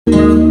Baby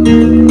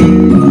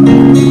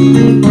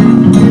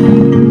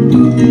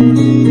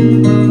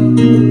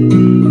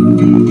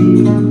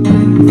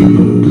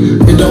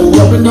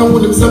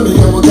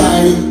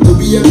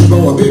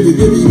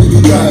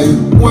guy.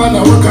 One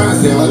hour can't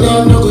say I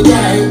love no go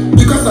die.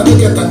 Because I don't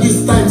get at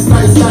this time,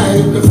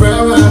 style. The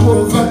forever I'm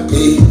over.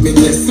 Hey, me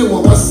just see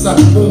what's up,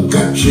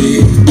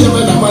 country.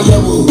 Never know my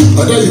yellow,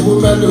 or the you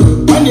will mellow.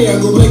 One day I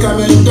go make a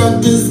man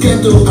dog this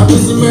ghetto. I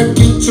was in my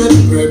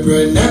kitchen, bread,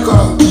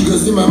 necker. You go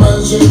see my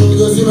mansion, you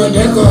go see my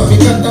decor. Me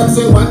got that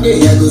say one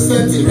day I go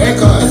set the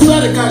record. I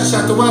swear the cat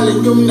shot while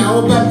in you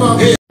now,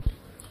 pepper.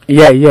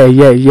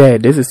 Yeah.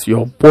 This is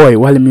your boy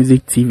Wale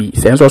Music TV.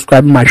 Send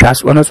subscribe my channel.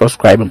 Wanna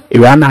subscribe? If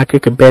you wanna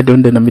click a bell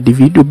on the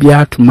video be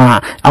out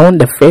tomorrow. I want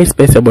the first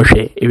person to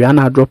share. If you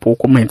wanna drop a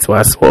comment to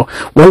us for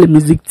Wale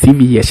Music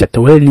TV. Shatta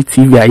Wale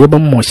TV. I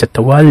have more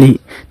Shatta Wale.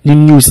 New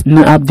news,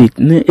 new update,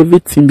 new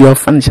everything be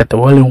fun. Shatta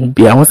Wale will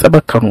be. I want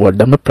to come what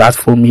the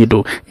platform you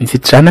do. Into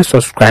channel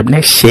subscribe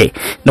next share.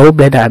 No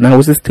better. Now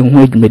was still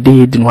wait me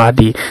day.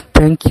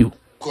 Thank you.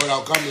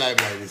 I'll come live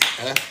like this.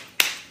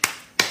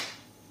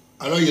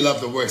 I know you love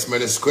the works, man.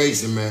 It's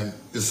crazy, man.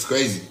 It's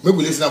crazy.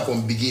 Maybe listen up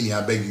from the beginning,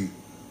 I beg you.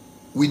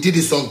 We did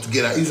this song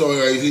together. It's all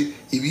right.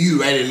 If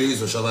you write the lyrics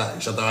for Shatta,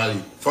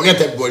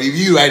 forget everybody. If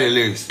you write the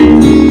lyrics.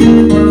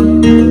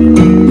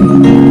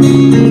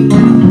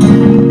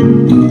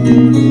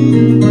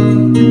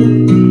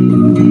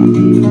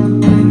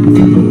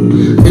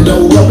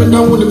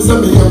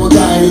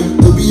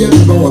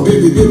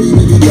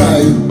 Baby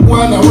guy.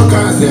 One hour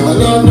can't say I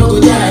love no go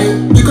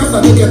die. Because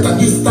I don't get at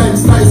this time,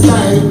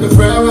 style. The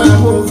forever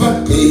I'm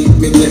over. Hey,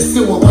 me just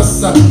see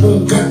what's up,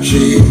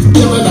 country.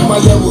 Never know my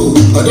yellow,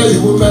 or the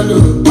you will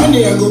mellow. One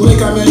day I go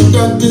make a man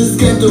dog this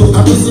ghetto.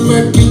 I was in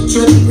my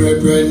kitchen,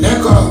 bread,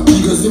 necker.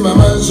 You go see my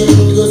mansion,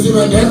 you go see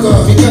my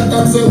decor. Me got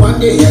that say one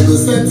day I go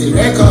set the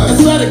record. I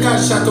swear the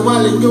cat shot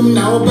while in you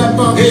now,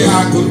 pepper. Hey,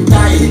 I couldn't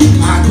die.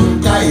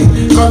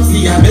 Come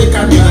see I make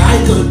a meal, I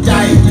could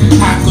die.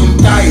 I couldn't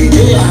die,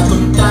 hey, I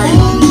couldn't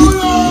die.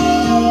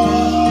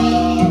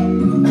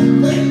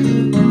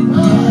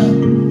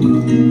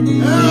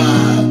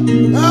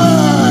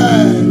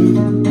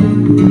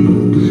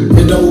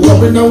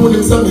 Now when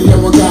him say me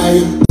I'm a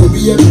guy,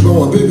 baby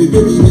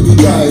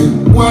guy.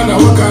 One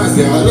hour can't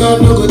say I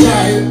love no go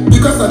die.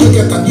 Because I don't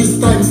get at this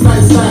time,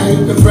 style.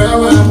 The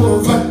forever I'm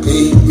over.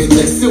 Hey, me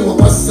just see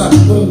what's up,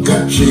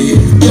 country.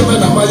 Never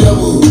know my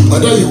yellow, or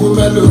the you will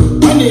mellow.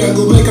 One day I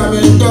go make a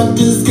man dog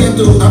this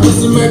ghetto. I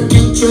was in my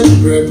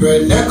kitchen,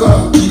 bread,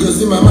 necker. You go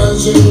see my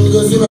mansion, you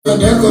go see my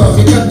decor.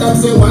 Me got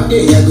that say one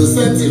day I go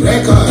set the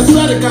record. I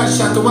swear the cat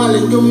shot while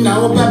in you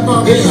now,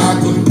 pepper. Hey, I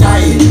couldn't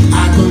die.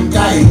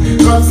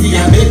 Come see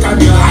I make a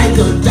meal, I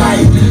could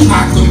die.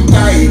 I couldn't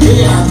die,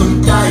 hey, I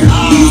couldn't die.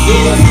 You say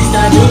your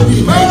sister don't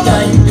be my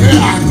time.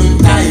 I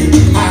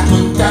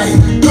couldn't die.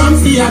 Come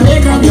see I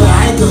make a meal,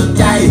 I could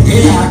die.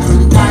 Hey, I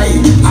couldn't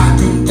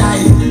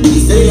die. You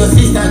say your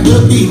sister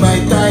don't be my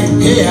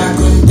time. Hey, I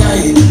couldn't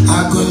die.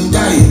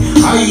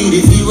 How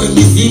you feel when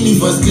you see me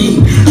for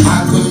screen?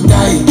 I couldn't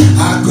die.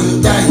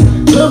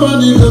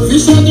 Nobody go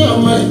fish on your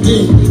my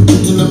thing.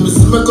 You know me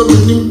see my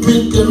coming in,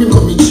 let me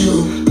come with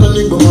you.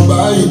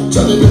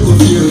 Challenge go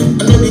feel.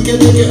 I know we can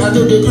take it, I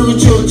know they do it,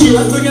 chill. I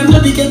think I know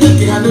we can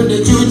take it, I know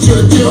they do it, chill.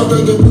 I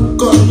beg the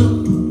book on you,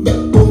 back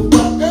boom.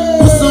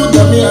 So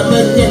that me, I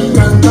make them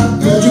can't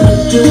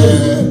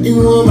you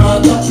won't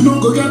matter. You don't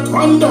go get $1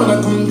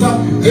 come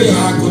down. Hey, I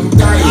couldn't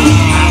die.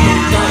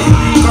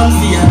 Come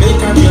see, I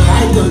make a meal,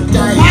 I could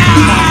die.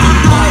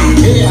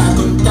 Hey, I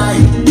couldn't die.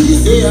 You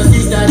say your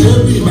sister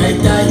don't be my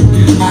time.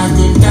 I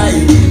couldn't die.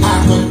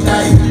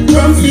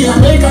 Come see, I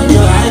make a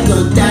meal, I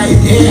could die.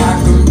 Hey, I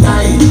couldn't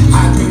die.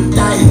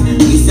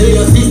 You say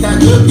your sister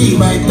don't be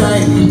my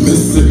time.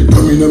 Missy,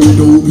 come in and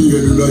don't be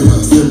any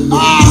liar. Send no,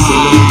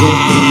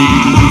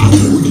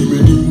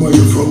 where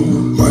you from?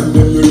 Man,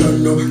 them you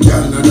don't know.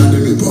 Canada,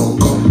 them you won't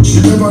come. She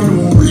never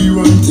know we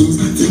run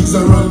things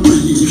are run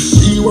free. If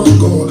she won't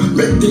go,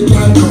 make the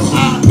girl go.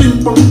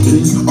 Ping pong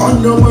things,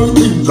 on your mind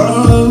things.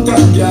 Long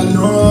time girl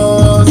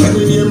knows. Send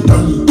me name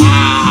Danny.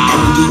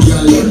 And the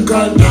girl them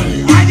call Danny.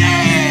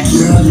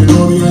 Girl, you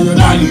know me and your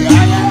daddy.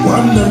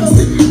 One night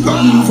stick,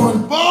 nothing fun.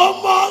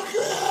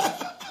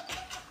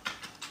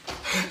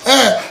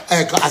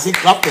 Hey, I say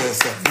clap for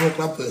yourself. No,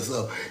 clap for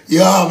yourself.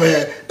 Yeah,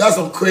 man, that's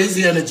some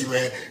crazy energy,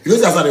 man. You know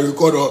that's how they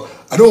record.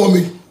 I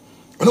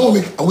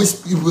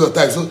waste people your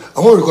time, so I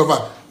want to record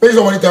back. Maybe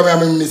somebody tell me how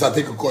many minutes I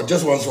take a record,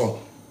 just one song.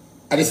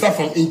 And they start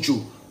from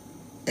intro,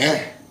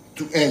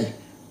 to end.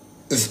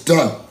 It's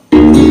done.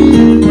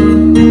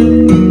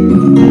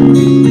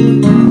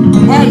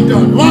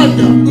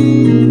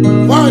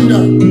 One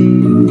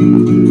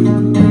done.